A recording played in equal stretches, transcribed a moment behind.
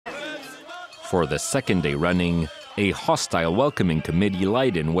For the second day running, a hostile welcoming committee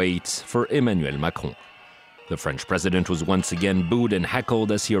lied in wait for Emmanuel Macron. The French president was once again booed and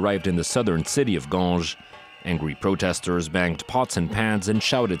heckled as he arrived in the southern city of Ganges. Angry protesters banged pots and pans and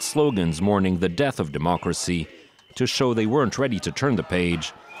shouted slogans mourning the death of democracy to show they weren't ready to turn the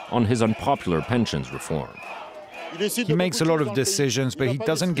page on his unpopular pensions reform. He makes a lot of decisions, but he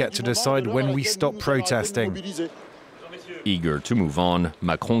doesn't get to decide when we stop protesting. Eager to move on,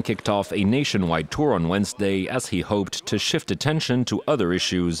 Macron kicked off a nationwide tour on Wednesday as he hoped to shift attention to other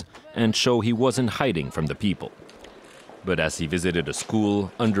issues and show he wasn't hiding from the people. But as he visited a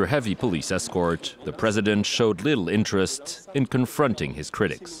school under heavy police escort, the president showed little interest in confronting his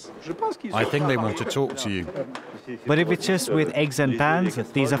critics. I think they want to talk to you. But if it's just with eggs and pans,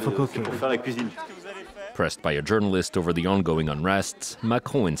 these are for cooking. Pressed by a journalist over the ongoing unrest,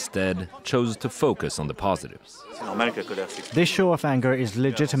 Macron instead chose to focus on the positives. This show of anger is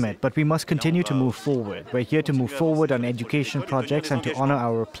legitimate, but we must continue to move forward. We're here to move forward on education projects and to honor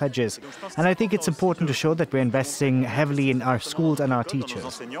our pledges. And I think it's important to show that we're investing heavily in our schools and our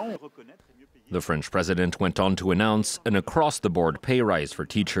teachers. The French president went on to announce an across-the-board pay rise for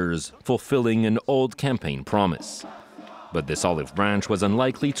teachers, fulfilling an old campaign promise. But this olive branch was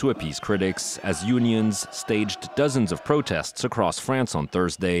unlikely to appease critics as unions staged dozens of protests across France on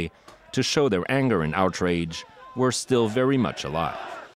Thursday to show their anger and outrage were still very much alive.